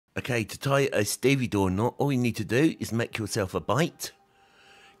Okay, to tie a Stevedore knot, all you need to do is make yourself a bite,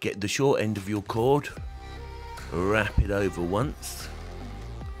 get the short end of your cord, wrap it over once,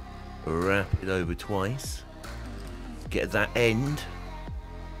 wrap it over twice, get that end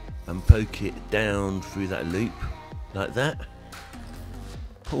and poke it down through that loop like that,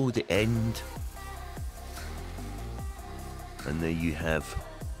 pull the end, and there you have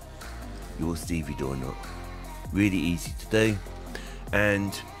your Stevedore knot. Really easy to do.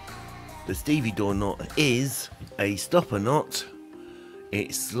 And the Stevedore knot is a stopper knot.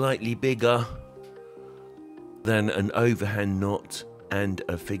 It's slightly bigger than an overhand knot and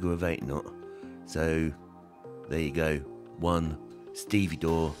a figure of 8 knot. So there you go, one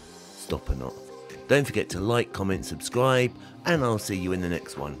Stevedore stopper knot. Don't forget to like, comment, subscribe, and I'll see you in the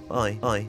next one. Bye. Bye.